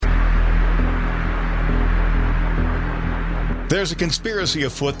There's a conspiracy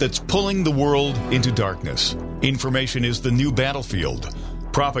afoot that's pulling the world into darkness. Information is the new battlefield.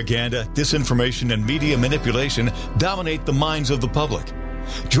 Propaganda, disinformation, and media manipulation dominate the minds of the public.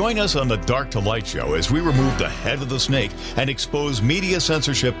 Join us on the Dark to Light show as we remove the head of the snake and expose media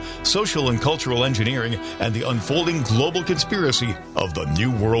censorship, social and cultural engineering, and the unfolding global conspiracy of the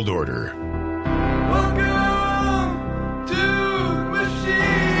New World Order. Welcome to the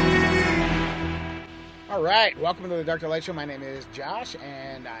machine. All right, welcome to the Dark to Light show. My name is Josh,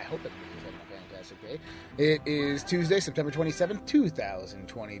 and I hope everybody's having a fantastic day. It is Tuesday, September 27th,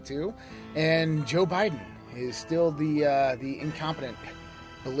 2022, and Joe Biden is still the incompetent,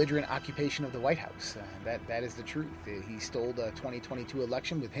 belligerent occupation of the White House. That is the truth. He stole the 2022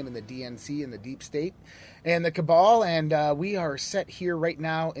 election with him and the DNC and the deep state and the cabal, and we are set here right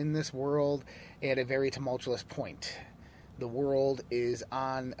now in this world at a very tumultuous point. The world is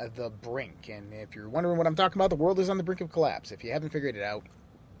on the brink, and if you're wondering what I'm talking about, the world is on the brink of collapse. If you haven't figured it out,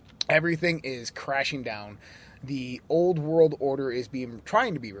 everything is crashing down. The old world order is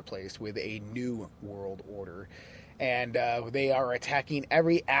trying to be replaced with a new world order. And they are attacking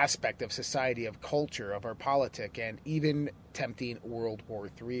every aspect of society, of culture, of our politic, and even tempting World War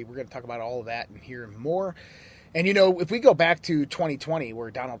III. We're going to talk about all of that and hear more. And, you know, if we go back to 2020,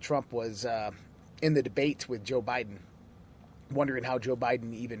 where Donald Trump was in the debate with Joe Biden, wondering how Joe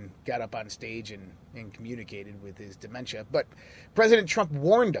Biden even got up on stage and communicated with his dementia. But President Trump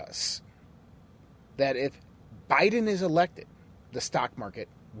warned us that if Biden is elected, the stock market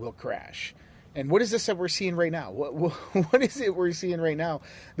will crash. And what is this that we're seeing right now? What is it we're seeing right now?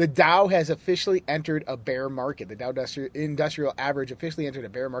 The Dow has officially entered a bear market. The Dow Industrial Average officially entered a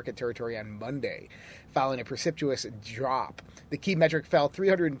bear market territory on Monday, following a precipitous drop. The key metric fell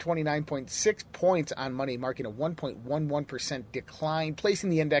 329.6 points on Monday, marking a 1.11% decline, placing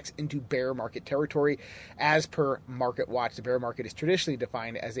the index into bear market territory. As per Market Watch, the bear market is traditionally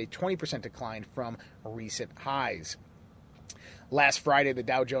defined as a 20% decline from recent highs. Last Friday, the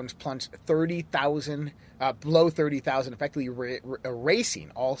Dow Jones plunged below 30,000, effectively erasing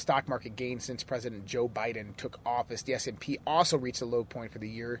all stock market gains since President Joe Biden took office. The S&P also reached a low point for the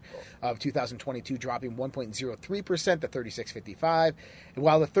year of 2022, dropping 1.03% to 3655.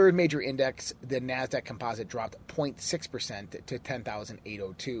 While the third major index, the NASDAQ Composite, dropped 0.6% to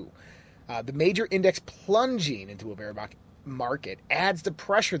 10,802. The major index plunging into a bear market adds the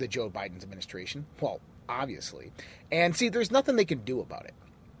pressure to Joe Biden's administration. Well, obviously. And see, there's nothing they can do about it.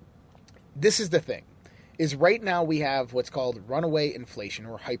 This is the thing, is right now we have what's called runaway inflation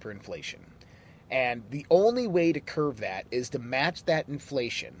or hyperinflation. And the only way to curve that is to match that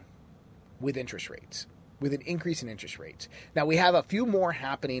inflation with interest rates, with an increase in interest rates. Now, we have a few more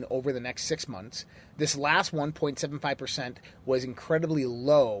happening over the next 6 months. This last one, 0.75%, was incredibly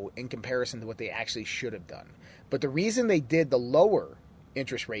low in comparison to what they actually should have done. But the reason they did the lower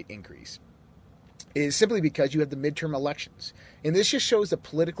interest rate increase is simply because you have the midterm elections. And this just shows the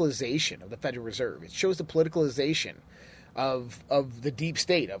politicalization of the Federal Reserve. It shows the politicalization of the deep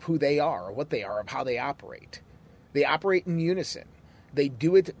state, of who they are, what they are, of how they operate. They operate in unison. They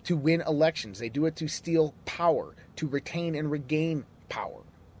do it to win elections. They do it to steal power, to retain and regain power.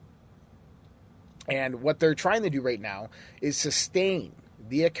 And what they're trying to do right now is sustain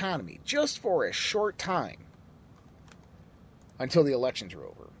the economy just for a short time until the elections are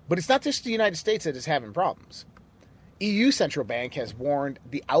over. But it's not just the United States that is having problems. EU Central Bank has warned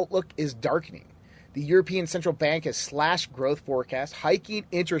the outlook is darkening. The European Central Bank has slashed growth forecasts, hiking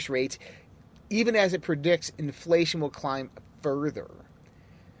interest rates, even as it predicts inflation will climb further.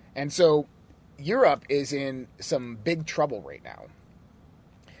 And so Europe is in some big trouble right now.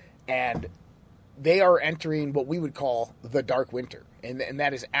 And they are entering what we would call the dark winter. And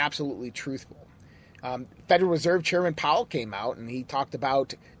that is absolutely truthful. Federal Reserve Chairman Powell came out and he talked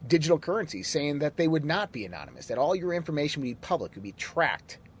about digital currencies, saying that they would not be anonymous, that all your information would be public, would be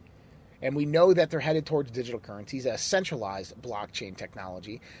tracked. And we know that they're headed towards digital currencies, a centralized blockchain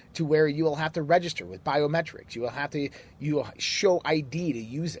technology, to where you will have to register with biometrics. You will show ID to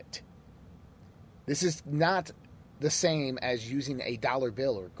use it. This is not the same as using a dollar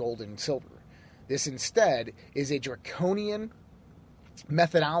bill or gold and silver. This instead is a draconian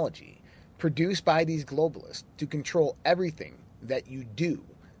methodology produced by these globalists to control everything that you do,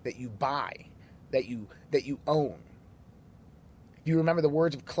 that you buy, that you own. If you remember the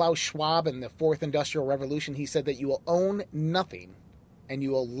words of Klaus Schwab in the Fourth Industrial Revolution, he said that you will own nothing and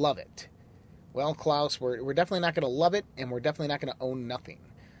you will love it. Well, Klaus, we're definitely not going to love it, and we're definitely not going to own nothing.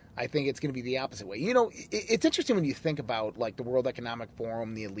 I think it's going to be the opposite way. You know, it's interesting when you think about like the World Economic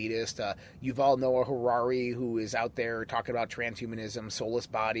Forum, the elitist, Yuval Noah Harari, who is out there talking about transhumanism, soulless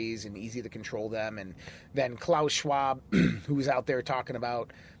bodies, and easy to control them, and then Klaus Schwab, who's out there talking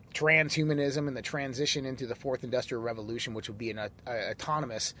about transhumanism and the transition into the fourth industrial revolution, which would be an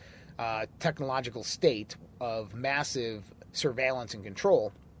autonomous technological state of massive surveillance and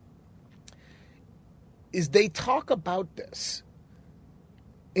control. Is they talk about this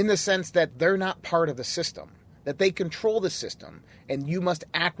in the sense that they're not part of the system, that they control the system, and you must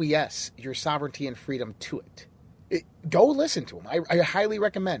acquiesce your sovereignty and freedom to it. Go listen to them. I highly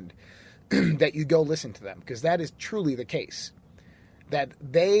recommend that you go listen to them, because that is truly the case. That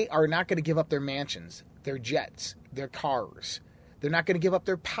they are not going to give up their mansions, their jets, their cars. They're not going to give up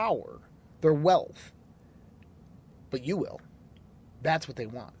their power, their wealth. But you will. That's what they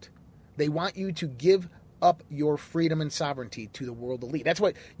want. They want you to give up your freedom and sovereignty to the world elite. That's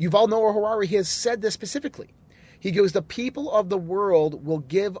what Yuval Noah Harari has said this specifically. He goes, the people of the world will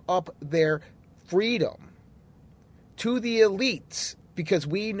give up their freedom to the elites because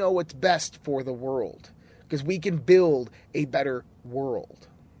we know what's best for the world, because we can build a better world.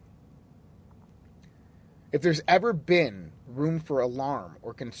 If there's ever been room for alarm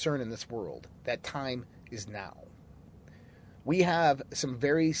or concern in this world, that time is now. We have some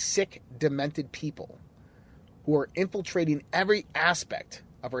very sick, demented people who are infiltrating every aspect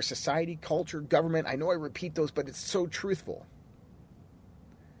of our society, culture, government. I know I repeat those, but it's so truthful.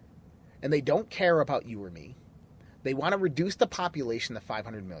 And they don't care about you or me. They want to reduce the population to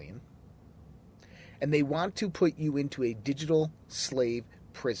 500 million. And they want to put you into a digital slave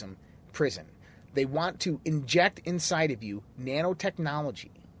prison. They want to inject inside of you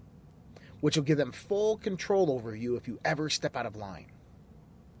nanotechnology, which will give them full control over you if you ever step out of line.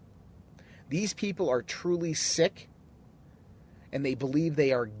 These people are truly sick, and they believe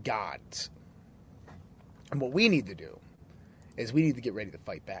they are gods. And what we need to do is we need to get ready to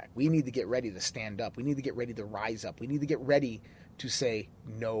fight back. We need to get ready to stand up. We need to get ready to rise up. We need to get ready to say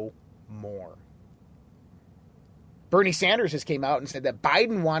no more. Bernie Sanders has came out and said that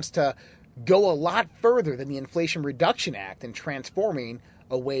Biden wants to go a lot further than the Inflation Reduction Act in transforming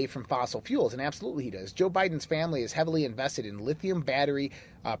away from fossil fuels. And absolutely he does. Joe Biden's family is heavily invested in lithium battery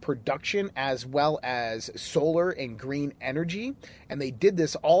production, as well as solar and green energy. And they did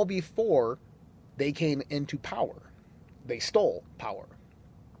this all before they came into power. They stole power.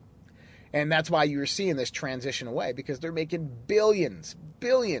 And that's why you're seeing this transition away, because they're making billions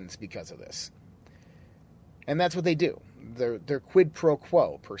because of this. And that's what they do. They're quid pro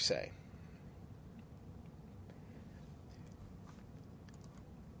quo, per se.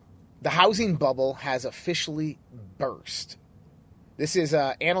 The housing bubble has officially burst. This is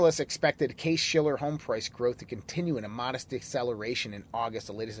analysts expected Case-Shiller home price growth to continue in a modest deceleration in August.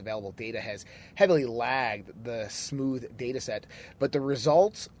 The latest available data has heavily lagged the smooth data set, but the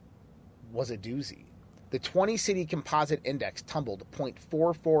results was a doozy. The 20-city composite index tumbled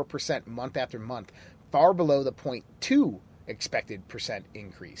 0.44% month after month, far below the 0.2 expected percent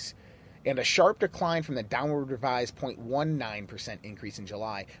increase, and a sharp decline from the downward revised 0.19% increase in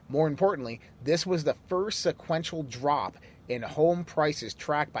July. More importantly, this was the first sequential drop in home prices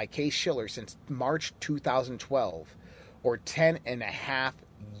tracked by Case-Shiller since March 2012, or 10 and a half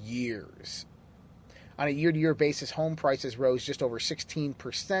years. On a year-to-year basis, home prices rose just over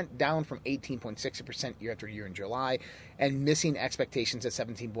 16%, down from 18.6% year after year in July, and missing expectations at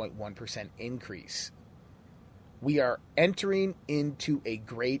 17.1% increase. We are entering into a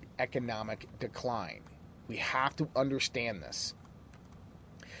great economic decline. We have to understand this.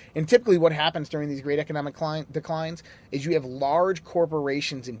 And typically what happens during these great economic declines is you have large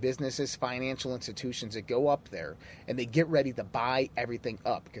corporations and businesses, financial institutions that go up there and they get ready to buy everything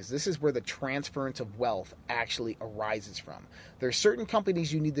up, because this is where the transference of wealth actually arises from. There are certain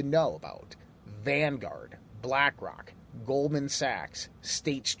companies you need to know about: Vanguard, BlackRock, Goldman Sachs,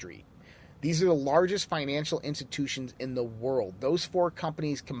 State Street. These are the largest financial institutions in the world. Those four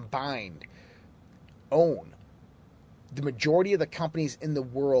companies combined own the majority of the companies in the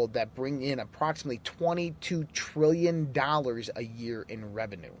world that bring in approximately $22 trillion a year in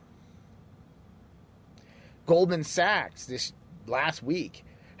revenue. Goldman Sachs this last week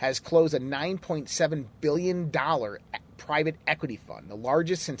has closed a $9.7 billion private equity fund, the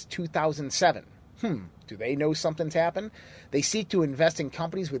largest since 2007. Do they know something's happened? They seek to invest in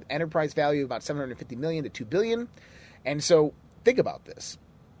companies with enterprise value of about $750 million to $2 billion. And so think about this.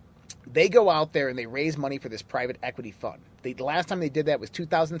 They go out there and they raise money for this private equity fund. The last time they did that was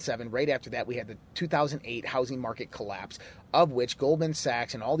 2007. Right after that, we had the 2008 housing market collapse, of which Goldman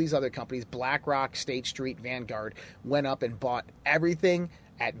Sachs and all these other companies, BlackRock, State Street, Vanguard, went up and bought everything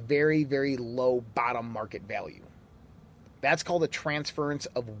at very, very low bottom market value. That's called a transference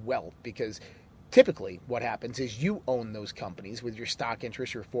of wealth, because typically what happens is you own those companies with your stock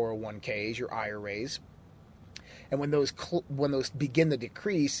interest, your 401ks, your IRAs. And when those begin to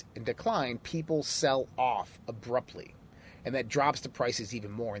decrease and decline, people sell off abruptly. And that drops the prices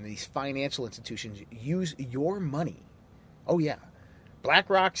even more. And these financial institutions use your money. Oh, yeah.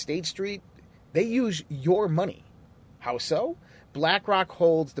 BlackRock, State Street, they use your money. How so? BlackRock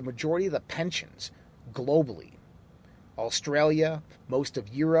holds the majority of the pensions globally. Australia, most of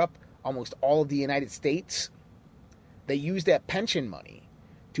Europe, almost all of the United States, they use that pension money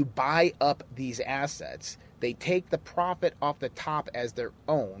to buy up these assets. They take the profit off the top as their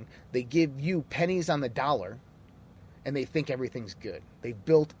own. They give you pennies on the dollar, and they think everything's good. They've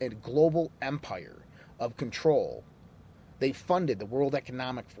built a global empire of control. They funded the World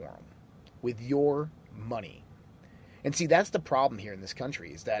Economic Forum with your money. And see, that's the problem here in this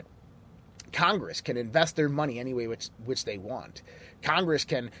country, is that Congress can invest their money any way which they want. Congress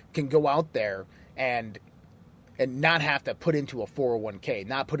can go out there and not have to put into a 401k,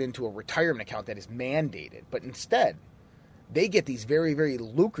 not put into a retirement account that is mandated. But instead, they get these very, very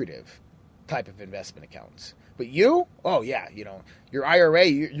lucrative type of investment accounts. But you, oh yeah, your IRA,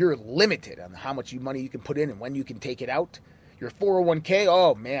 you're limited on how much money you can put in and when you can take it out. Your 401k,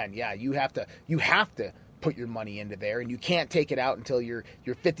 oh man, yeah, you have to put your money into there, and you can't take it out until you're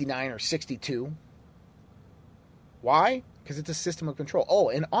 59 or 62. Why? Because it's a system of control. Oh,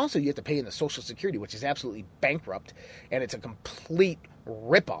 and also you have to pay in the Social Security, which is absolutely bankrupt, and it's a complete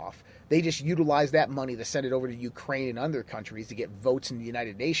ripoff. They just utilize that money to send it over to Ukraine and other countries to get votes in the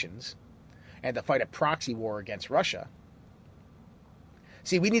United Nations and to fight a proxy war against Russia.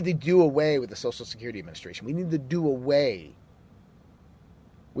 See, we need to do away with the Social Security Administration. We need to do away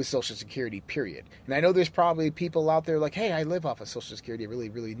with Social Security, period. And I know there's probably people out there like, hey, I live off of Social Security. I really,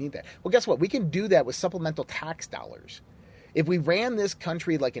 really need that. Well, guess what? We can do that with supplemental tax dollars. If we ran this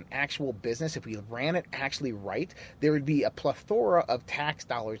country like an actual business, if we ran it actually right, there would be a plethora of tax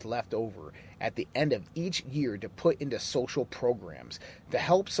dollars left over at the end of each year to put into social programs to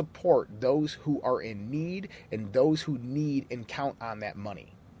help support those who are in need and those who need and count on that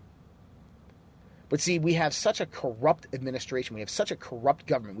money. But see, we have such a corrupt administration. We have such a corrupt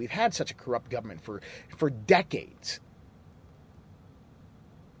government. We've had such a corrupt government for decades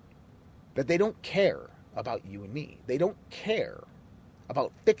that they don't care about you and me. They don't care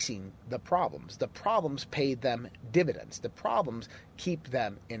about fixing the problems. The problems pay them dividends. The problems keep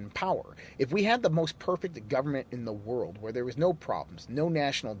them in power. If we had the most perfect government in the world, where there was no problems, no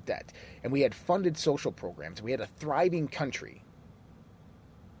national debt, and we had funded social programs, we had a thriving country,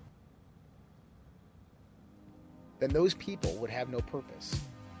 then those people would have no purpose.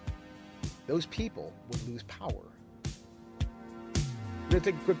 Those people would lose power. We're going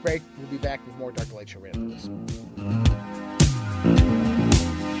to take a quick break. We'll be back with more Dr. Light Show right after this.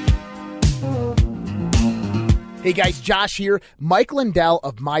 Hey guys, Josh here. Mike Lindell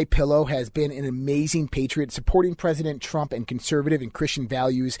of MyPillow has been an amazing patriot supporting President Trump and conservative and Christian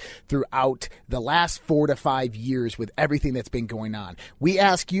values throughout the last 4 to 5 years with everything that's been going on. We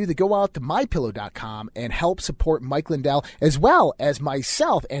ask you to go out to MyPillow.com and help support Mike Lindell as well as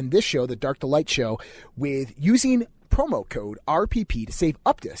myself and this show, The Dark to Light Show, with using promo code RPP to save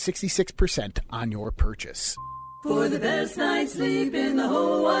up to 66% on your purchase. For the best night's sleep in the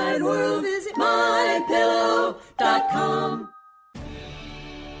whole wide world, visit MyPillow.com.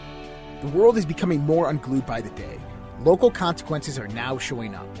 The world is becoming more unglued by the day. Local consequences are now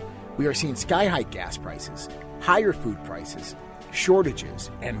showing up. We are seeing sky-high gas prices, higher food prices,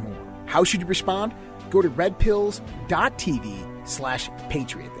 shortages, and more. How should you respond? Go to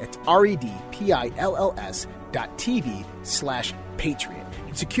redpills.tv/patriot. That's redpills.tv/patriot.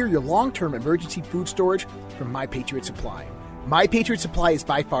 And secure your long-term emergency food storage from My Patriot Supply. My Patriot Supply is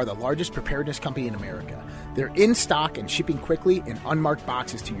by far the largest preparedness company in America. They're in stock and shipping quickly in unmarked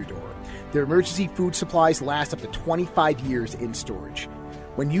boxes to your door. Their emergency food supplies last up to 25 years in storage.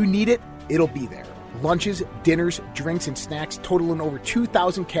 When you need it, it'll be there. Lunches, dinners, drinks, and snacks totaling over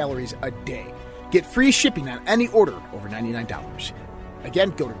 2,000 calories a day. Get free shipping on any order over $99.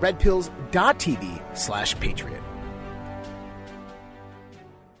 Again, go to redpills.tv/patriot.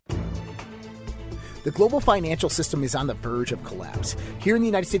 The global financial system is on the verge of collapse. Here in the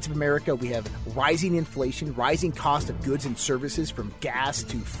United States of America, we have rising inflation, rising cost of goods and services from gas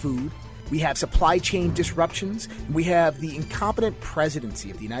to food. We have supply chain disruptions. And we have the incompetent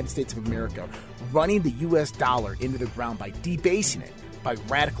presidency of the United States of America running the U.S. dollar into the ground by debasing it, by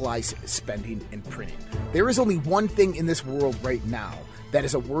radicalized spending and printing. There is only one thing in this world right now that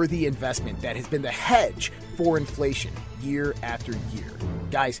is a worthy investment that has been the hedge for inflation year after year.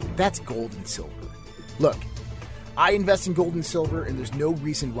 Guys, that's gold and silver. Look, I invest in gold and silver, and there's no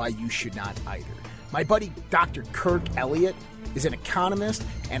reason why you should not either. My buddy Dr. Kirk Elliott is an economist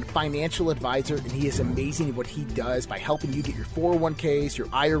and financial advisor, and he is amazing at what he does by helping you get your 401ks, your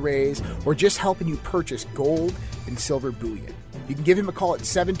IRAs, or just helping you purchase gold and silver bullion. You can give him a call at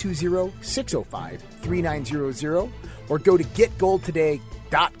 720-605-3900 or go to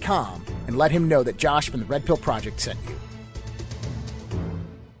getgoldtoday.com and let him know that Josh from the Red Pill Project sent you.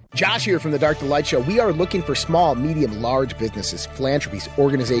 Josh here from the Dark to Light Show. We are looking for small, medium, large businesses, philanthropies,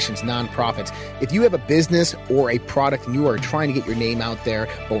 organizations, nonprofits. If you have a business or a product and you are trying to get your name out there,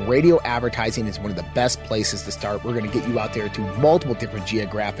 well, radio advertising is one of the best places to start. We're going to get you out there to multiple different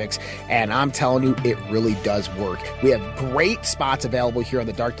geographics, and I'm telling you, it really does work. We have great spots available here on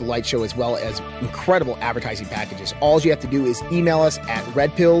the Dark to Light Show, as well as incredible advertising packages. All you have to do is email us at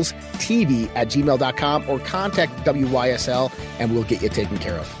redpillstv@gmail.com or contact WYSL, and we'll get you taken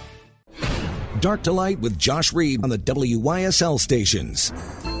care of. Dark to Light with Josh Reed on the WYSL stations.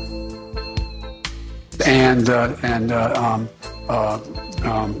 And what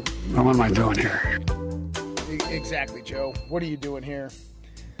am I doing here? Exactly, Joe. What are you doing here?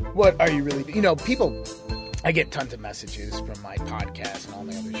 What are you really doing? You know, people, I get tons of messages from my podcast and all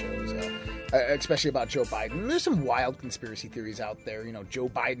my other shows, especially about Joe Biden. There's some wild conspiracy theories out there. You know, Joe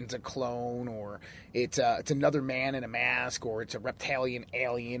Biden's a clone, or it's another man in a mask, or it's a reptilian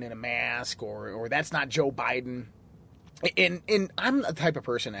alien in a mask, or that's not Joe Biden. And I'm the type of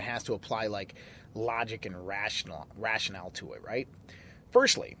person that has to apply like logic and rationale to it, right?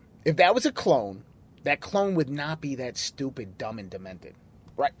 Firstly, if that was a clone, that clone would not be that stupid, dumb, and demented.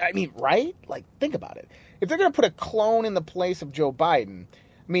 Right? I mean, right? Like, think about it. If they're going to put a clone in the place of Joe Biden,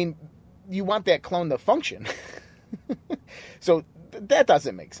 I mean, you want that clone to function. So that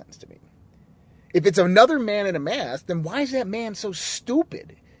doesn't make sense to me. If it's another man in a mask, then why is that man so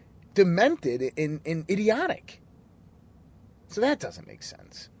stupid, demented, and idiotic? So that doesn't make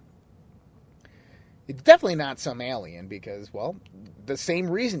sense. It's definitely not some alien because, well, the same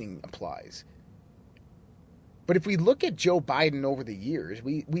reasoning applies. But if we look at Joe Biden over the years,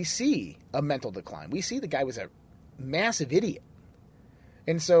 we see a mental decline. We see the guy was a massive idiot.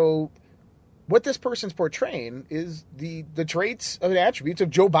 And so what this person's portraying is the traits and attributes of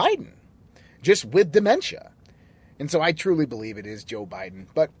Joe Biden, just with dementia. And so I truly believe it is Joe Biden.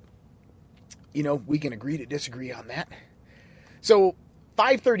 But, you know, we can agree to disagree on that. So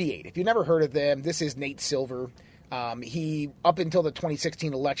 538, if you've never heard of them, this is Nate Silver. He, up until the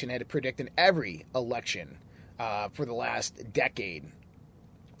 2016 election, had predicted every election for the last decade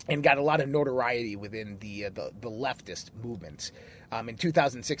and got a lot of notoriety within the leftist movements. In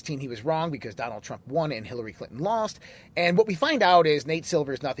 2016, he was wrong because Donald Trump won and Hillary Clinton lost. And what we find out is Nate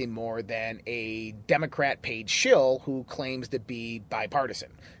Silver is nothing more than a Democrat-paid shill who claims to be bipartisan.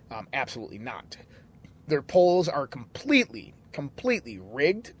 Absolutely not. Their polls are completely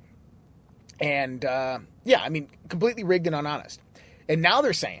rigged. And, completely rigged and unhonest. And now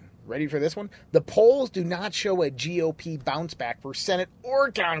they're saying, ready for this one? The polls do not show a GOP bounce back for Senate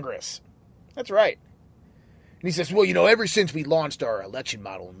or Congress. That's right. And he says, well, you know, ever since we launched our election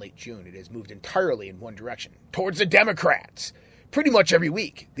model in late June, it has moved entirely in one direction, towards the Democrats. Pretty much every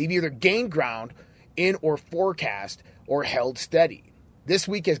week, they've either gained ground in or forecast or held steady. This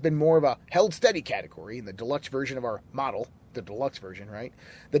week has been more of a held steady category in the deluxe version of our model. The deluxe version, right?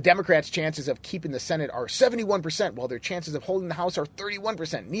 The Democrats' chances of keeping the Senate are 71%, while their chances of holding the House are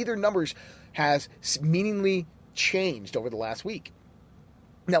 31%. Neither numbers has meaningfully changed over the last week.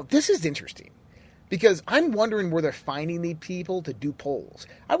 Now, this is interesting because I'm wondering where they're finding the people to do polls.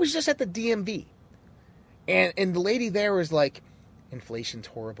 I was just at the DMV, and the lady there was like, inflation's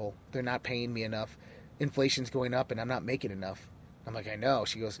horrible. They're not paying me enough. Inflation's going up, and I'm not making enough. I'm like, I know.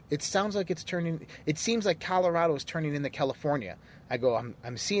 She goes, it seems like Colorado is turning into California. I go,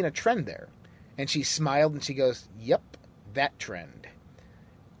 I'm seeing a trend there. And she smiled and she goes, yep, that trend.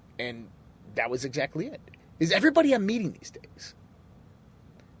 And that was exactly it. Is everybody I'm meeting these days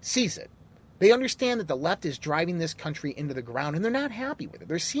sees it. They understand that the left is driving this country into the ground, and they're not happy with it.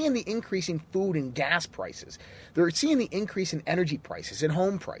 They're seeing the increase in food and gas prices. They're seeing the increase in energy prices and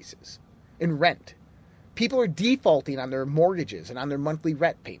home prices and rent. People are defaulting on their mortgages and on their monthly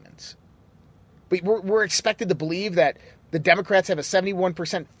rent payments. But we're expected to believe that the Democrats have a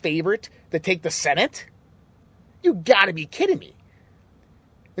 71% favorite to take the Senate? You got to be kidding me.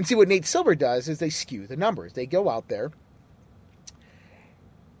 And see, what Nate Silver does is they skew the numbers. They go out there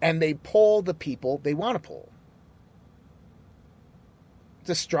and they poll the people they want to poll. It's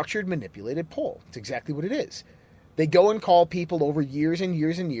a structured, manipulated poll. It's exactly what it is. They go and call people over years and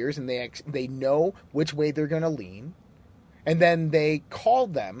years and years, and they know which way they're going to lean. And then they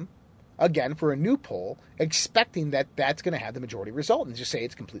called them again for a new poll, expecting that that's going to have the majority result and just say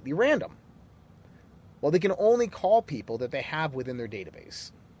it's completely random. Well, they can only call people that they have within their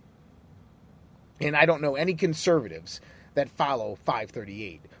database. And I don't know any conservatives that follow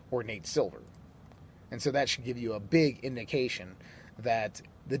 538 or Nate Silver. And so that should give you a big indication that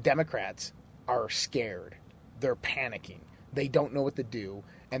the Democrats are scared. They're panicking. They don't know what to do.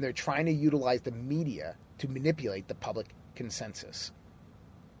 And they're trying to utilize the media to manipulate the public consensus.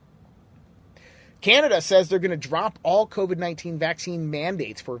 Canada says they're going to drop all COVID-19 vaccine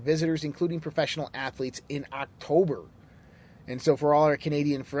mandates for visitors, including professional athletes, in October. And so for all our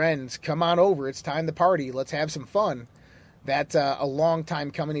Canadian friends, come on over. It's time to party. Let's have some fun. That's a long time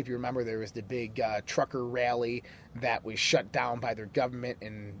coming. If you remember, there was the big trucker rally that was shut down by their government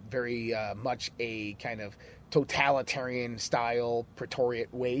in very much a kind of totalitarian-style Praetorian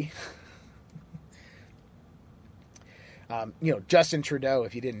way. Justin Trudeau,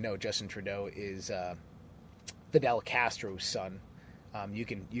 if you didn't know, Justin Trudeau is Fidel Castro's son. You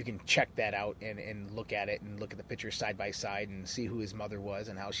can check that out and look at it and look at the pictures side by side and see who his mother was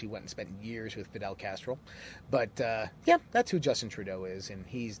and how she went and spent years with Fidel Castro. But, that's who Justin Trudeau is, and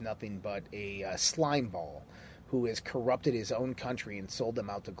he's nothing but a slime ball who has corrupted his own country and sold them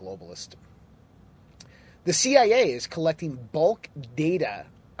out to globalists. The CIA is collecting bulk data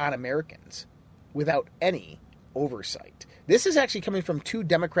on Americans without any oversight. This is actually coming from 2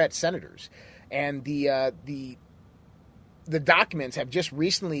 Democrat senators, and the documents have just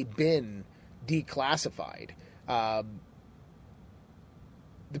recently been declassified. The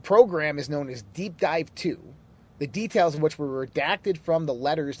program is known as Deep Dive 2, the details of which were redacted from the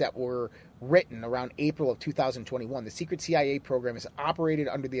letters that were written around April of 2021. The secret CIA program is operated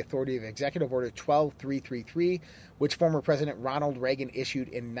under the authority of Executive Order 12333, which former President Ronald Reagan issued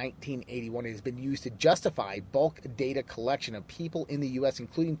in 1981. It has been used to justify bulk data collection of people in the U.S.,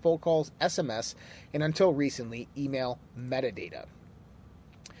 including phone calls, SMS, and until recently, email metadata.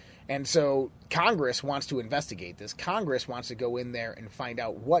 And so Congress wants to investigate this. Congress wants to go in there and find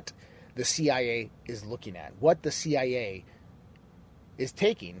out what the CIA is looking at, what the CIA is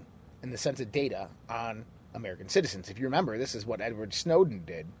taking in the sense of data on American citizens. If you remember, this is what Edward Snowden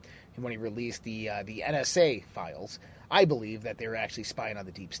did when he released the NSA files. I believe that they were actually spying on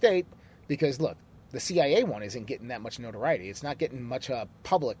the deep state because, look, the CIA one isn't getting that much notoriety. It's not getting much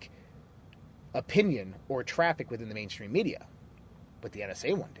public opinion or traffic within the mainstream media, but the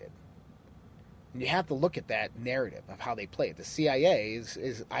NSA one did. And you have to look at that narrative of how they play it. The CIA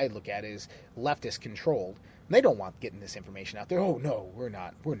is I look at it, is leftist controlled. And they don't want getting this information out there. Oh no, we're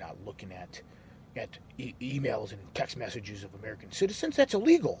not looking at emails and text messages of American citizens. That's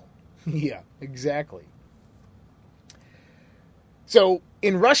illegal. Yeah, exactly. So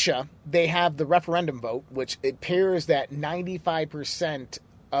in Russia, they have the referendum vote, which it appears that 95%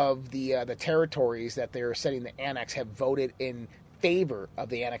 of the territories that they're setting to annex have voted in favor of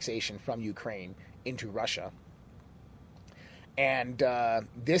the annexation from Ukraine into Russia. And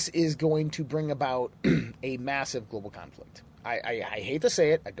this is going to bring about a massive global conflict. I hate to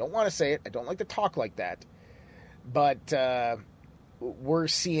say it. I don't want to say it. I don't like to talk like that. But we're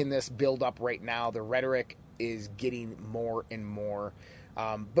seeing this build up right now. The rhetoric is getting more and more.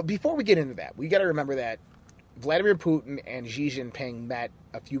 But before we get into that, we got to remember that Vladimir Putin and Xi Jinping met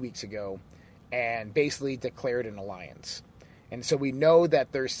a few weeks ago and basically declared an alliance. And so we know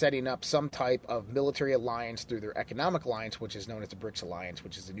that they're setting up some type of military alliance through their economic alliance, which is known as the BRICS Alliance,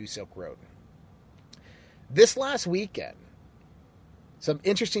 which is the New Silk Road. This last weekend, some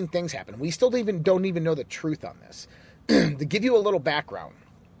interesting things happened. We still don't even know the truth on this. To give you a little background,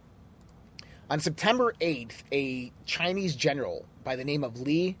 on September 8th, a Chinese general by the name of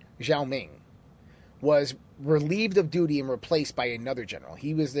Li Xiaoming was relieved of duty and replaced by another general.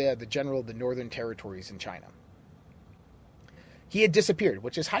 He was the general of the Northern Territories in China. He had disappeared,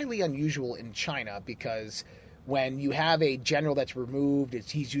 which is highly unusual in China because when you have a general that's removed,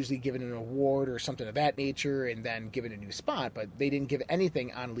 he's usually given an award or something of that nature and then given a new spot, but they didn't give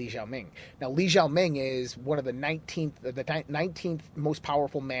anything on Li Xiaoming. Now, Li Xiaoming is one of the 19th most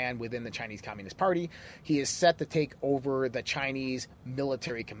powerful man within the Chinese Communist Party. He is set to take over the Chinese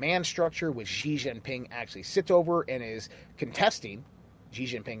military command structure, which Xi Jinping actually sits over and is contesting. Xi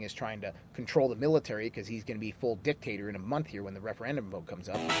Jinping is trying to control the military because he's going to be full dictator in a month here when the referendum vote comes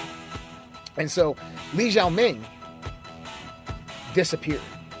up. And so Li Xiaoming disappeared.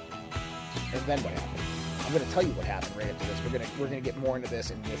 And then what happened? I'm going to tell you what happened right after this. We're going to get more into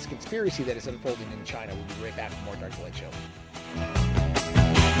this and this conspiracy that is unfolding in China. We'll be right back with more Dark to Light Show.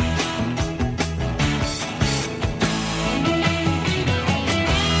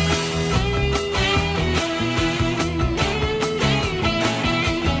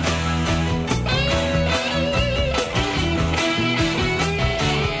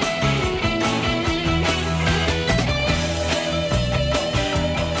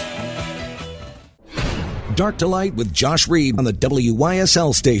 Dark to Light with Josh Reed on the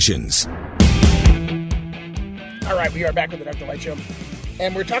WYSL stations. All right, we are back with the Dark to Light Show.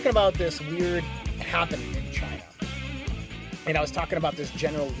 And we're talking about this weird happening in China. And I was talking about this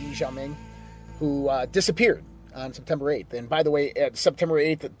General Li Xiaoming who disappeared on September 8th. And by the way, at September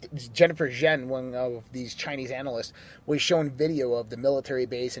 8th, Jennifer Zhen, one of these Chinese analysts, was showing video of the military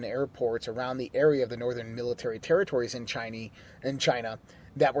base and airports around the area of the northern military territories in China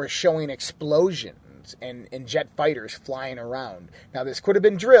that were showing explosions and jet fighters flying around. Now, this could have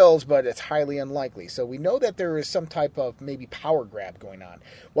been drills, but it's highly unlikely. So we know that there is some type of maybe power grab going on.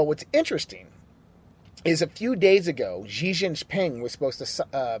 Well, what's interesting is a few days ago, Xi Jinping was supposed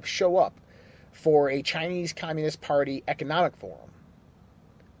to show up for a Chinese Communist Party economic forum.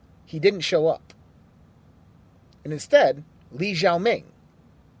 He didn't show up. And instead, Li Xiaoming,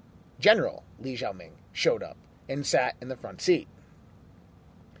 General Li Xiaoming, showed up and sat in the front seat,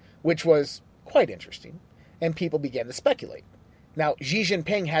 which was quite interesting, and people began to speculate. Now, Xi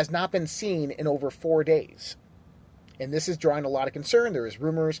Jinping has not been seen in over 4 days, and this is drawing a lot of concern. There is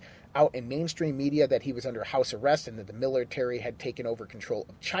rumors out in mainstream media that he was under house arrest and that the military had taken over control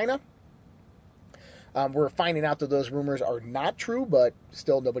of China. We're finding out that those rumors are not true, but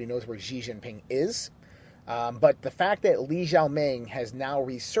still nobody knows where Xi Jinping is. But the fact that Li Xiaoming has now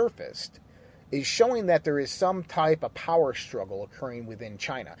resurfaced is showing that there is some type of power struggle occurring within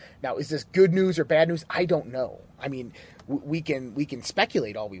China. Now, is this good news or bad news? I don't know. I mean, we can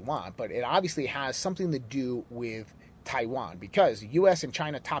speculate all we want, but it obviously has something to do with Taiwan, because U.S. and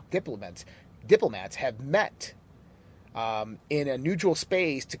China top diplomats have met in a neutral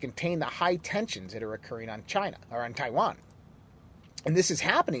space to contain the high tensions that are occurring on China or on Taiwan. And this is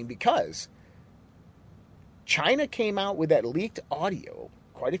happening because China came out with that leaked audio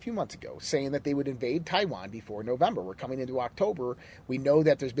quite a few months ago saying that they would invade Taiwan before November. We're coming into October. We know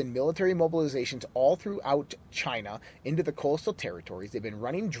that there's been military mobilizations all throughout China into the coastal territories. They've been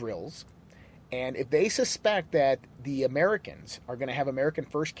running drills. And if they suspect that the Americans are going to have American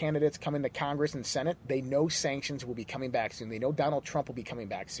first candidates come into Congress and Senate, they know sanctions will be coming back soon. They know Donald Trump will be coming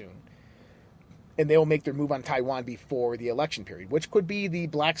back soon. And they will make their move on Taiwan before the election period, which could be the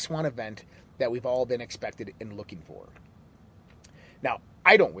black swan event that we've all been expected and looking for. Now,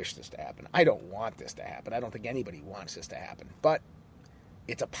 I don't wish this to happen. I don't want this to happen. I don't think anybody wants this to happen. But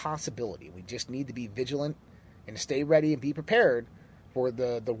it's a possibility. We just need to be vigilant and stay ready and be prepared for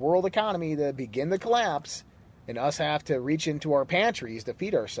the world economy to begin to collapse and us have to reach into our pantries to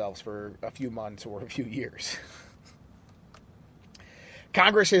feed ourselves for a few months or a few years.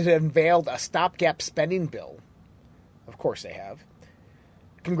 Congress has unveiled a stopgap spending bill. Of course they have.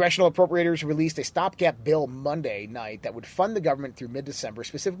 Congressional appropriators released a stopgap bill Monday night that would fund the government through mid-December,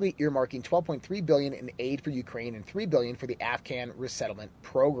 specifically earmarking $12.3 billion in aid for Ukraine and $3 billion for the Afghan resettlement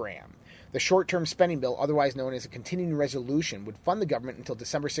program. The short-term spending bill, otherwise known as a continuing resolution, would fund the government until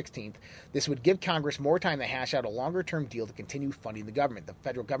December 16th. This would give Congress more time to hash out a longer-term deal to continue funding the government. The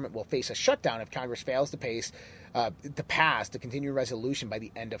federal government will face a shutdown if Congress fails to pass the continuing resolution by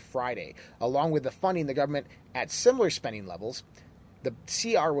the end of Friday. Along with the funding the government at similar spending levels, the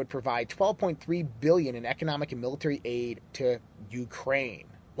CR would provide $12.3 billion in economic and military aid to Ukraine.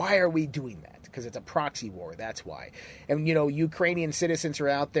 Why are we doing that? Because it's a proxy war, that's why. And, Ukrainian citizens are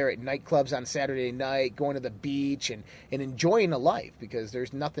out there at nightclubs on Saturday night, going to the beach and enjoying a life because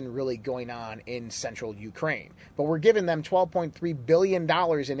there's nothing really going on in central Ukraine. But we're giving them $12.3 billion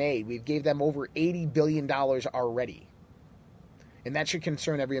in aid. We've gave them over $80 billion already. And that should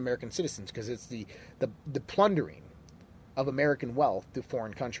concern every American citizen because it's the plundering of American wealth to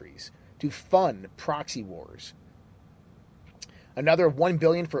foreign countries to fund proxy wars. Another $1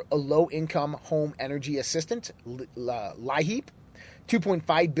 billion for a low-income home energy assistance, LIHEAP.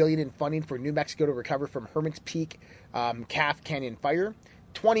 $2.5 billion in funding for New Mexico to recover from Hermit's Peak Calf Canyon fire.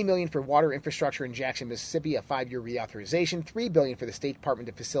 $20 million for water infrastructure in Jackson, Mississippi, a 5-year reauthorization. $3 billion for the State Department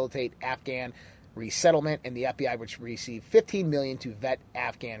to facilitate Afghan resettlement, and the FBI would receive $15 million to vet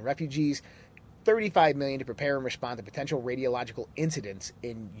Afghan refugees. $35 million to prepare and respond to potential radiological incidents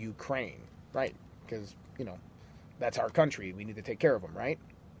in Ukraine. Right, because, that's our country. We need to take care of them, right?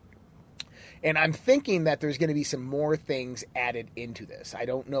 And I'm thinking that there's going to be some more things added into this. I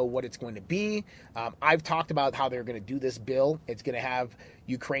don't know what it's going to be. I've talked about how they're going to do this bill. It's going to have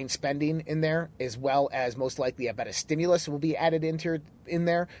Ukraine spending in there, as well as most likely I bet a stimulus will be added in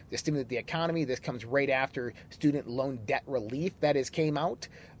there to stimulate the economy. This comes right after student loan debt relief that came out,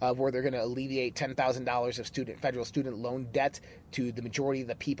 where they're going to alleviate $10,000 of federal student loan debt to the majority of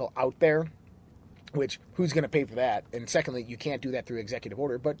the people out there. Which, who's going to pay for that? And secondly, you can't do that through executive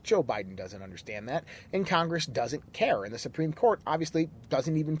order, but Joe Biden doesn't understand that, and Congress doesn't care, and the Supreme Court obviously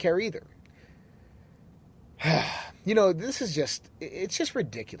doesn't even care either. This is it's just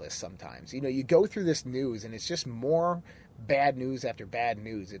ridiculous sometimes. You go through this news and it's just more bad news after bad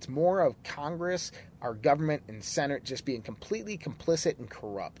news. It's more of Congress, our government, and Senate just being completely complicit and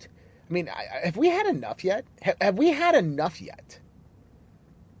corrupt. I mean, have we had enough yet? Have we had enough yet?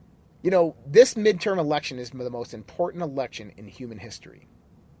 This midterm election is the most important election in human history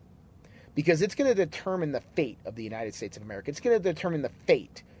because it's going to determine the fate of the United States of America. It's going to determine the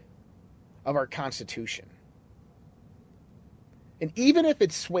fate of our Constitution. And even if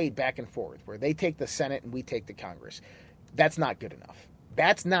it's swayed back and forth, where they take the Senate and we take the Congress, that's not good enough.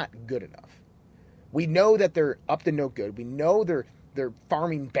 That's not good enough. We know that they're up to no good. We know they're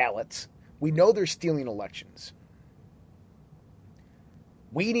farming ballots. We know they're stealing elections.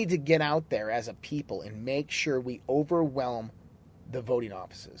 We need to get out there as a people and make sure we overwhelm the voting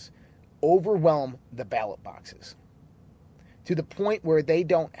offices, overwhelm the ballot boxes, to the point where they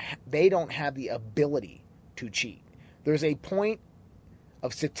don't have the ability to cheat. There's a point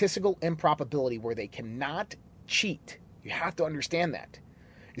of statistical improbability where they cannot cheat. You have to understand that.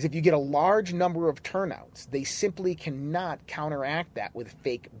 Is if you get a large number of turnouts, they simply cannot counteract that with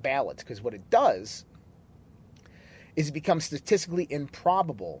fake ballots, because what it does is it becomes statistically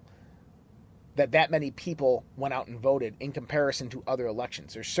improbable that many people went out and voted in comparison to other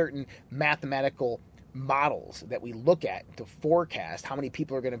elections. There's certain mathematical models that we look at to forecast how many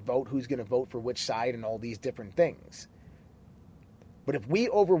people are going to vote, who's going to vote for which side, and all these different things. But if we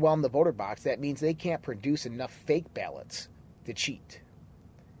overwhelm the voter box, that means they can't produce enough fake ballots to cheat.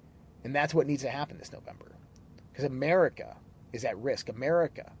 And that's what needs to happen this November. Because America is at risk.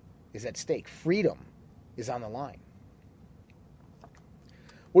 America is at stake. Freedom is on the line.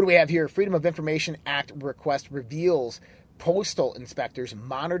 What do we have here? Freedom of Information Act request reveals postal inspectors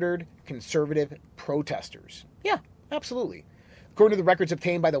monitored conservative protesters. Yeah, absolutely. According to the records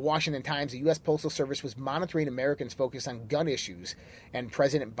obtained by the Washington Times, the U.S. Postal Service was monitoring Americans' focus on gun issues and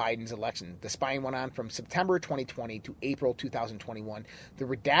President Biden's election. The spying went on from September 2020 to April 2021. The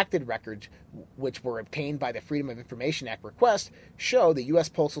redacted records, which were obtained by the Freedom of Information Act request, show the U.S.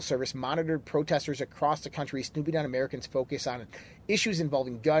 Postal Service monitored protesters across the country, snooping on Americans' focus on issues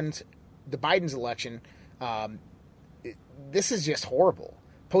involving guns, the Biden's election. This is just horrible.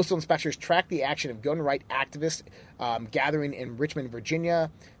 Postal inspectors tracked the action of gun right activists gathering in Richmond,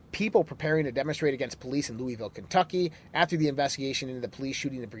 Virginia, people preparing to demonstrate against police in Louisville, Kentucky, after the investigation into the police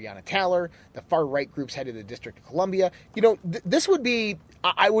shooting of Breonna Taylor, the far-right groups headed to the District of Columbia. This would be,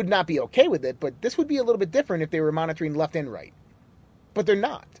 I would not be okay with it, but this would be a little bit different if they were monitoring left and right. But they're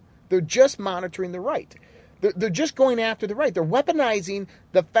not. They're just monitoring the right. They're just going after the right. They're weaponizing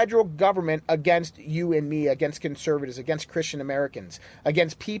the federal government against you and me, against conservatives, against Christian Americans,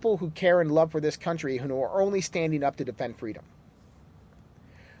 against people who care and love for this country, who are only standing up to defend freedom.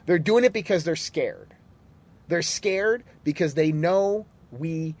 They're doing it because they're scared. They're scared because they know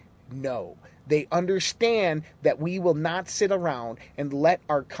we know. They understand that we will not sit around and let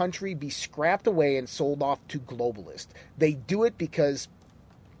our country be scrapped away and sold off to globalists. They do it because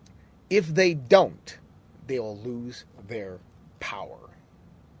if they don't, they will lose their power.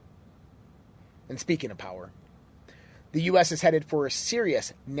 And speaking of power, the U.S. is headed for a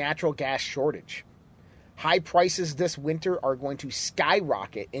serious natural gas shortage. High prices this winter are going to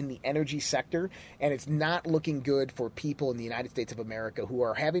skyrocket in the energy sector, and it's not looking good for people in the United States of America who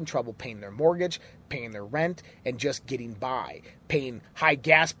are having trouble paying their mortgage, paying their rent, and just getting by. Paying high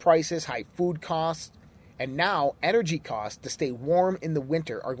gas prices, high food costs, and now energy costs to stay warm in the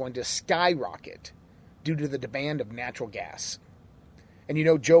winter are going to skyrocket due to the demand of natural gas. And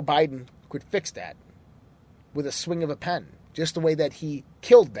Joe Biden could fix that with a swing of a pen, just the way that he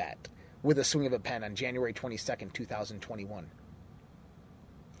killed that with a swing of a pen on January 22nd, 2021,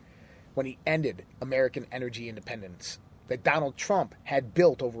 when he ended American energy independence that Donald Trump had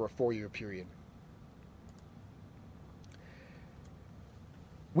built over a 4-year period.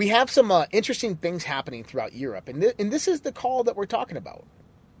 We have some interesting things happening throughout Europe, and this is the call that we're talking about.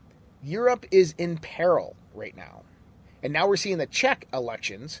 Europe is in peril right now. And now we're seeing the Czech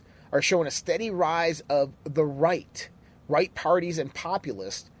elections are showing a steady rise of the right. Right parties and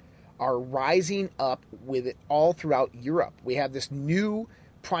populists are rising up with it all throughout Europe. We have this new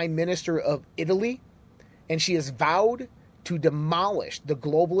prime minister of Italy, and she has vowed to demolish the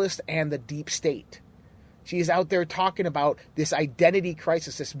globalists and the deep state. She is out there talking about this identity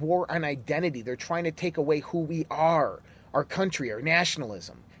crisis, this war on identity. They're trying to take away who we are, our country, our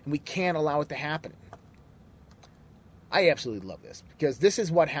nationalism. And we can't allow it to happen. I absolutely love this because this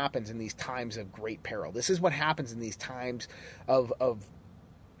is what happens in these times of great peril. This is what happens in these times of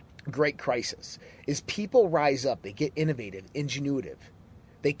great crisis, is people rise up, they get innovative, ingenuitive.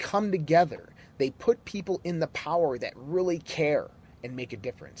 They come together. They put people in the power that really care and make a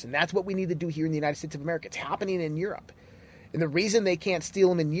difference. And that's what we need to do here in the United States of America. It's happening in Europe. And the reason they can't steal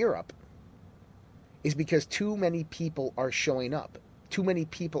them in Europe is because too many people are showing up. Too many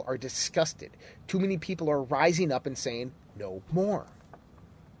people are disgusted. Too many people are rising up and saying, no more.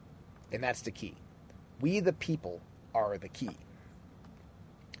 And that's the key. We, the people, are the key.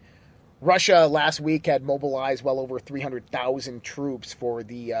 Russia last week had mobilized well over 300,000 troops for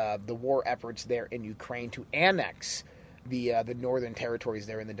the war efforts there in Ukraine to annex the northern territories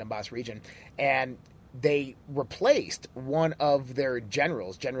there in the Donbass region. And they replaced one of their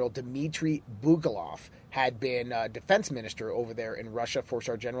generals. General Dmitry Bugalov had been defense minister over there in Russia,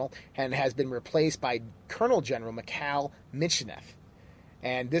 four-star general, and has been replaced by Colonel General Mikhail Michnev.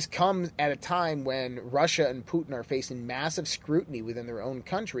 And this comes at a time when Russia and Putin are facing massive scrutiny within their own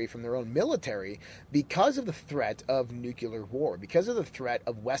country from their own military because of the threat of nuclear war, because of the threat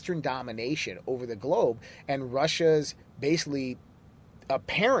of Western domination over the globe, and Russia's basically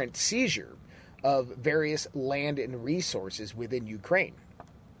apparent seizure of various land and resources within Ukraine.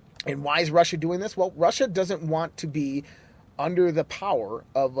 And why is Russia doing this? Well, Russia doesn't want to be under the power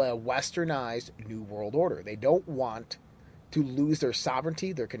of a westernized New World Order. They don't want to lose their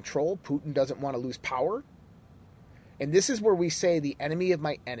sovereignty, their control. Putin doesn't want to lose power. And this is where we say the enemy of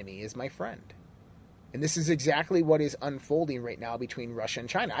my enemy is my friend. And this is exactly what is unfolding right now between Russia and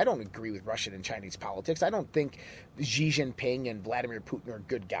China. I don't agree with Russian and Chinese politics. I don't think Xi Jinping and Vladimir Putin are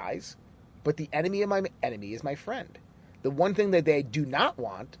good guys. But the enemy of my enemy is my friend. The one thing that they do not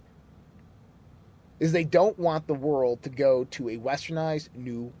want is they don't want the world to go to a westernized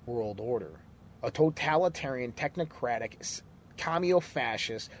New World Order. A totalitarian, technocratic,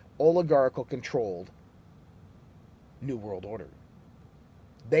 commune-fascist, oligarchical-controlled New World Order.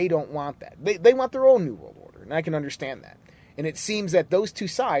 They don't want that. They want their own New World Order, and I can understand that. And it seems that those two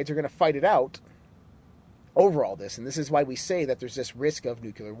sides are going to fight it out over all this, and this is why we say that there's this risk of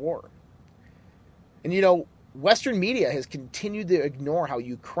nuclear war. And you know, Western media has continued to ignore how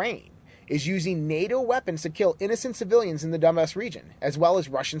Ukraine is using NATO weapons to kill innocent civilians in the Donbass region, as well as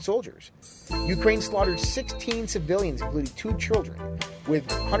Russian soldiers. Ukraine slaughtered 16 civilians, including 2 children, with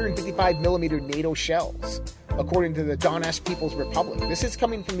 155mm NATO shells, according to the Donetsk People's Republic. This is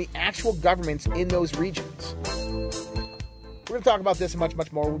coming from the actual governments in those regions. We're going to talk about this and much,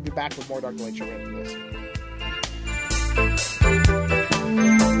 much more. We'll be back with more Dr. Light Show right after this.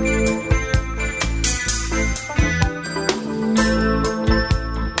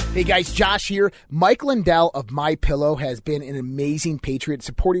 Hey guys, Josh here. Mike Lindell of MyPillow has been an amazing patriot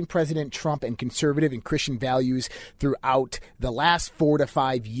supporting President Trump and conservative and Christian values throughout the last 4 to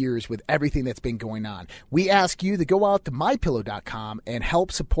 5 years with everything that's been going on. We ask you to go out to MyPillow.com and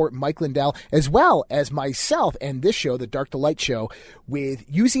help support Mike Lindell as well as myself and this show, The Dark to Light Show, with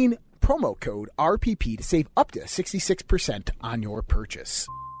using promo code RPP to save up to 66% on your purchase.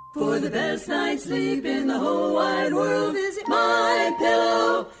 For the best night's sleep in the whole wide world, visit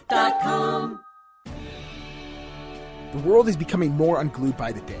MyPillow.com. The world is becoming more unglued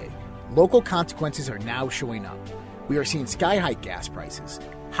by the day. Local consequences are now showing up. We are seeing sky-high gas prices,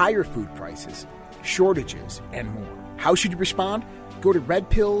 higher food prices, shortages, and more. How should you respond? Go to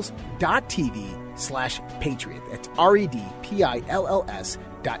redpills.tv/patriot. That's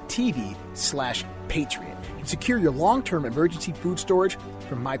redpills.tv/patriot. And secure your long-term emergency food storage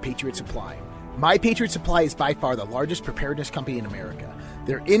from My Patriot Supply. My Patriot Supply is by far the largest preparedness company in America.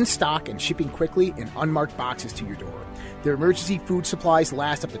 They're in stock and shipping quickly in unmarked boxes to your door. Their emergency food supplies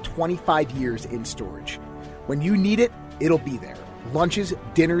last up to 25 years in storage. When you need it, it'll be there. Lunches,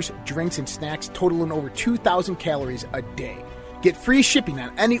 dinners, drinks, and snacks totaling over 2,000 calories a day. Get free shipping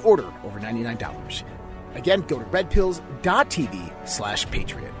on any order over $99. Again, go to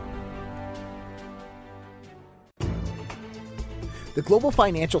redpills.tv/patriot. The global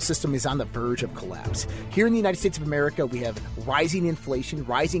financial system is on the verge of collapse. Here in the United States of America, we have rising inflation,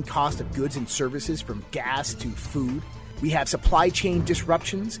 rising cost of goods and services from gas to food. We have supply chain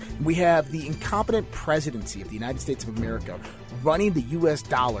disruptions. And we have the incompetent presidency of the United States of America running the U.S.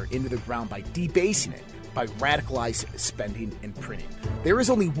 dollar into the ground by debasing it, by radicalized spending and printing. There is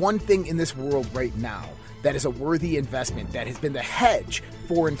only one thing in this world right now that is a worthy investment that has been the hedge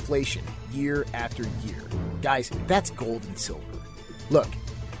for inflation year after year. Guys, that's gold and silver. Look,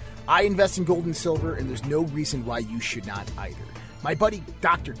 I invest in gold and silver, and there's no reason why you should not either. My buddy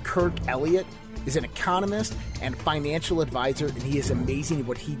Dr. Kirk Elliott is an economist and financial advisor, and he is amazing at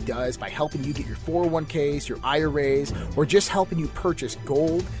what he does by helping you get your 401ks, your IRAs, or just helping you purchase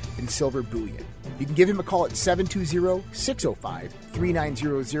gold and silver bullion. You can give him a call at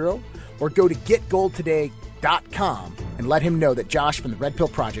 720-605-3900 or go to getgoldtoday.com and let him know that Josh from the Red Pill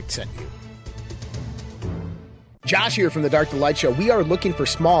Project sent you. Josh here from the Dark to Light Show. We are looking for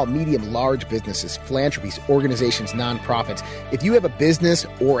small, medium, large businesses, philanthropies, organizations, nonprofits. If you have a business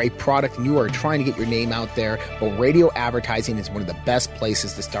or a product and you are trying to get your name out there, well, radio advertising is one of the best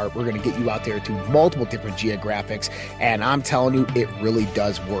places to start. We're going to get you out there to multiple different geographics, and I'm telling you, it really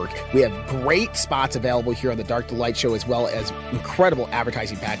does work. We have great spots available here on the Dark to Light Show, as well as incredible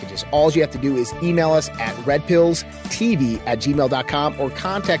advertising packages. All you have to do is email us at redpillstv@gmail.com or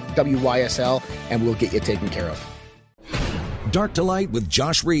contact WYSL, and we'll get you taken care of. Dark to Light with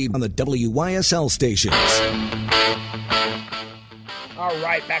Josh Reed on the WYSL stations. All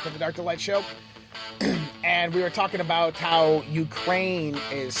right, back with the Dark to Light Show. And we were talking about how Ukraine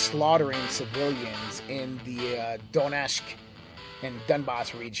is slaughtering civilians in the Donetsk and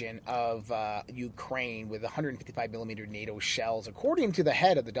Donbass region of Ukraine with 155mm NATO shells, according to the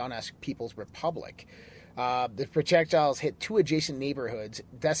head of the Donetsk People's Republic. The projectiles hit two adjacent neighborhoods,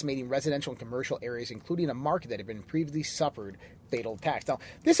 decimating residential and commercial areas, including a market that had been previously suffered fatal attacks. Now,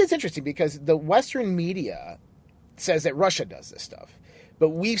 this is interesting because the Western media says that Russia does this stuff, but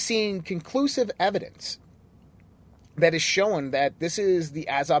we've seen conclusive evidence that is showing that this is the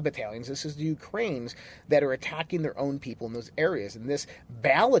Azov battalions, this is the Ukrainians that are attacking their own people in those areas, and this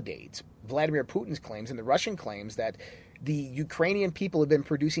validates Vladimir Putin's claims and the Russian claims that the Ukrainian people have been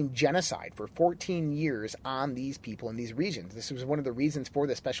producing genocide for 14 years on these people in these regions. This was one of the reasons for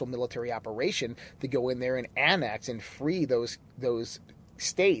the special military operation to go in there and annex and free those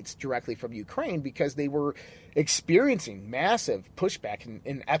states directly from Ukraine, because they were experiencing massive pushback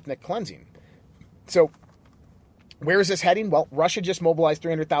and ethnic cleansing. So where is this heading? Well, Russia just mobilized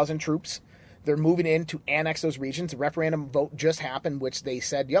 300,000 troops. They're moving in to annex those regions. The referendum vote just happened, which they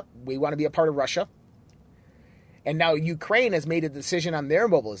said, yep, we want to be a part of Russia. And now Ukraine has made a decision on their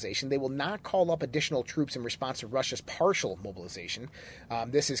mobilization. They will not call up additional troops in response to Russia's partial mobilization.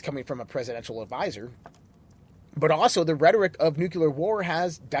 This is coming from a presidential advisor. But also the rhetoric of nuclear war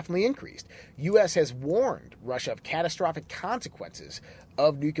has definitely increased. U.S. has warned Russia of catastrophic consequences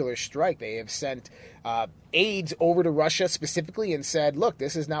of nuclear strike. They have sent aides over to Russia specifically and said, look,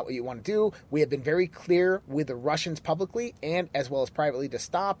 this is not what you want to do. We have been very clear with the Russians publicly and as well as privately to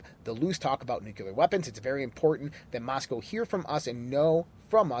stop the loose talk about nuclear weapons. It's very important that Moscow hear from us and know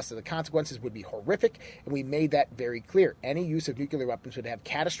from us that the consequences would be horrific, and we made that very clear. Any use of nuclear weapons would have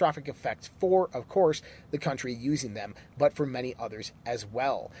catastrophic effects for, of course, the country using them, but for many others as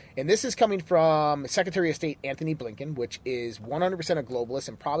well. And this is coming from Secretary of State Antony Blinken, which is 100% a globalist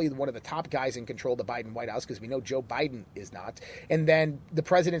and probably one of the top guys in control of the Biden White House, because we know Joe Biden is not. And then the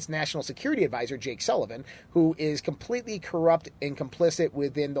president's national security advisor, Jake Sullivan, who is completely corrupt and complicit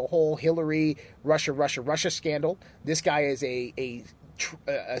within the whole Hillary, Russia scandal. This guy is a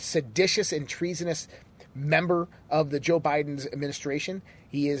seditious and treasonous member of the Joe Biden's administration.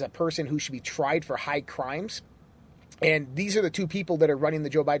 He is a person who should be tried for high crimes. And these are the two people that are running the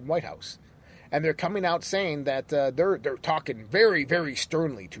Joe Biden White House. And they're coming out saying that they're talking very, very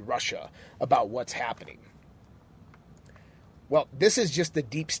sternly to Russia about what's happening. Well, this is just the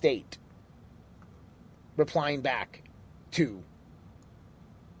deep state replying back to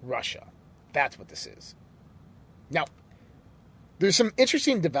Russia. That's what this is. Now, there's some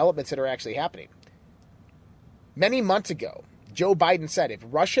interesting developments that are actually happening. Many months ago, Joe Biden said if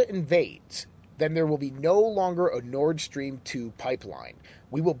Russia invades, then there will be no longer a Nord Stream 2 pipeline.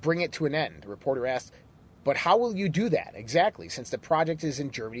 We will bring it to an end. The reporter asked, but how will you do that exactly, since the project is in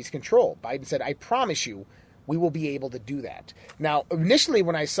Germany's control? Biden said, I promise you, we will be able to do that. Now, initially,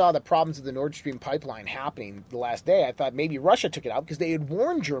 when I saw the problems of the Nord Stream pipeline happening the last day, I thought maybe Russia took it out because they had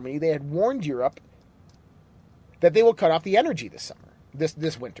warned Germany, they had warned Europe that they will cut off the energy this summer,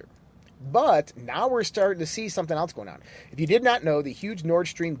 this winter. But now we're starting to see something else going on. If you did not know, the huge Nord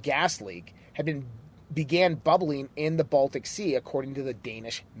Stream gas leak began bubbling in the Baltic Sea, according to the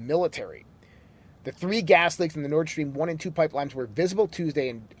Danish military. The three gas leaks in the Nord Stream 1 and 2 pipelines were visible Tuesday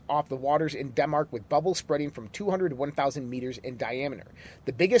and off the waters in Denmark, with bubbles spreading from 200 to 1,000 meters in diameter.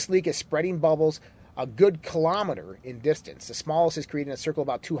 The biggest leak is spreading bubbles a good kilometer in distance. The smallest is creating a circle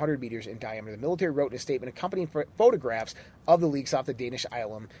about 200 meters in diameter. The military wrote in a statement accompanying photographs of the leaks off the Danish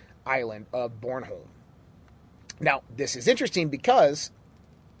island of Bornholm. Now, this is interesting because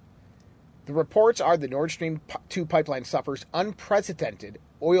the reports are the Nord Stream 2 pipeline suffers unprecedented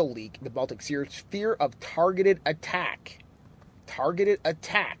oil leak in the Baltic Sea, fear of targeted attack. Targeted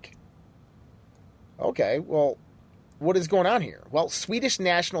attack. Okay, well, what is going on here? Well, Swedish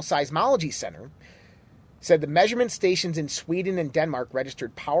National Seismology Center said the measurement stations in Sweden and Denmark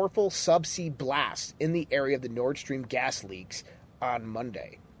registered powerful subsea blasts in the area of the Nord Stream gas leaks on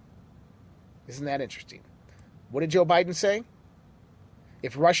Monday. Isn't that interesting? What did Joe Biden say?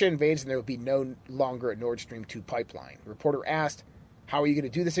 If Russia invades, then there will be no longer a Nord Stream 2 pipeline. The reporter asked, how are you going to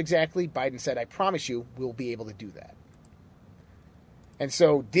do this exactly? Biden said, I promise you we'll be able to do that. And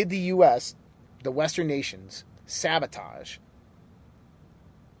so did the U.S., the Western nations, sabotage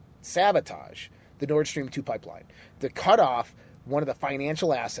the Nord Stream 2 pipeline to cut off one of the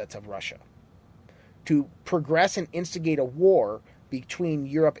financial assets of Russia, to progress and instigate a war between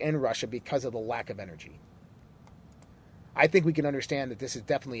Europe and Russia because of the lack of energy. I think we can understand that this is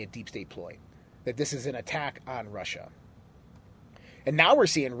definitely a deep state ploy, that this is an attack on Russia. And now we're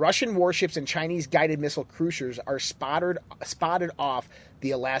seeing Russian warships and Chinese guided missile cruisers are spotted off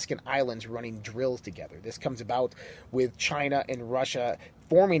the Alaskan islands running drills together. This comes about with China and Russia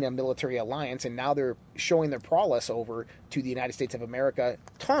forming a military alliance, and now they're showing their prowess over to the United States of America,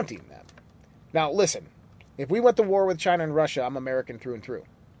 taunting them. Now, listen, if we went to war with China and Russia, I'm American through and through.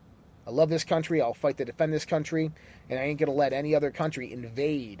 I love this country. I'll fight to defend this country, and I ain't going to let any other country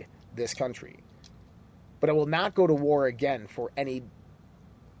invade this country. But I will not go to war again for any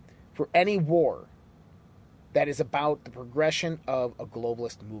war that is about the progression of a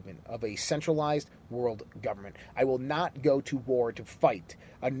globalist movement, of a centralized world government. I will not go to war to fight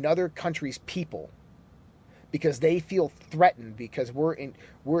another country's people because they feel threatened because we're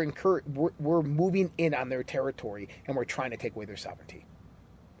moving in on their territory and we're trying to take away their sovereignty.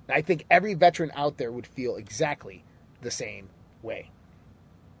 And I think every veteran out there would feel exactly the same way.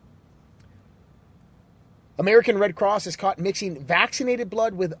 American Red Cross is caught mixing vaccinated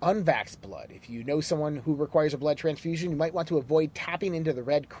blood with unvaxxed blood. If you know someone who requires a blood transfusion, you might want to avoid tapping into the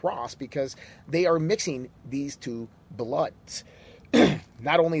Red Cross because they are mixing these two bloods.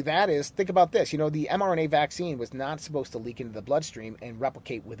 Not only that is, think about this. You know, the mRNA vaccine was not supposed to leak into the bloodstream and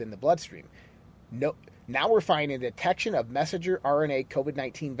replicate within the bloodstream. No, now we're finding a detection of messenger RNA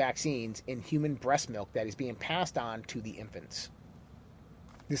COVID-19 vaccines in human breast milk that is being passed on to the infants.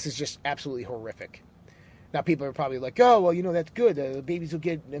 This is just absolutely horrific. Now, people are probably like, oh, well, you know, that's good. The babies will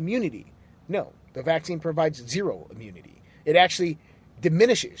get immunity. No, the vaccine provides zero immunity. It actually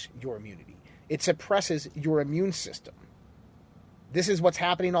diminishes your immunity. It suppresses your immune system. This is what's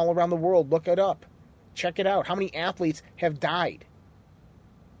happening all around the world. Look it up. Check it out. How many athletes have died?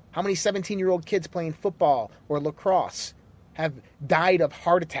 How many 17-year-old kids playing football or lacrosse have died of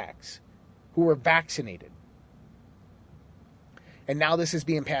heart attacks who were vaccinated? And now this is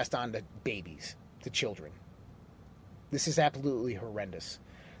being passed on to babies, to children. This is absolutely horrendous.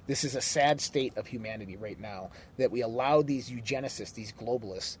 This is a sad state of humanity right now, that we allow these eugenicists, these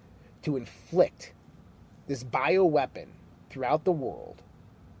globalists, to inflict this bioweapon throughout the world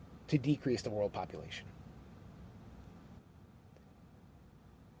to decrease the world population.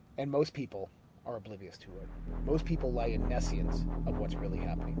 And most people are oblivious to it. Most people lie in nescience of what's really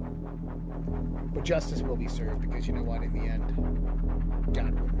happening. But justice will be served because you know what? In the end,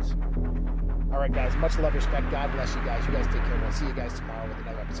 God wins. All right, guys. Much love, respect. God bless you guys. You guys take care. We'll see you guys tomorrow with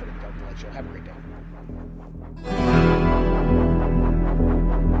another episode of the Dark to Light Show. Have a great day.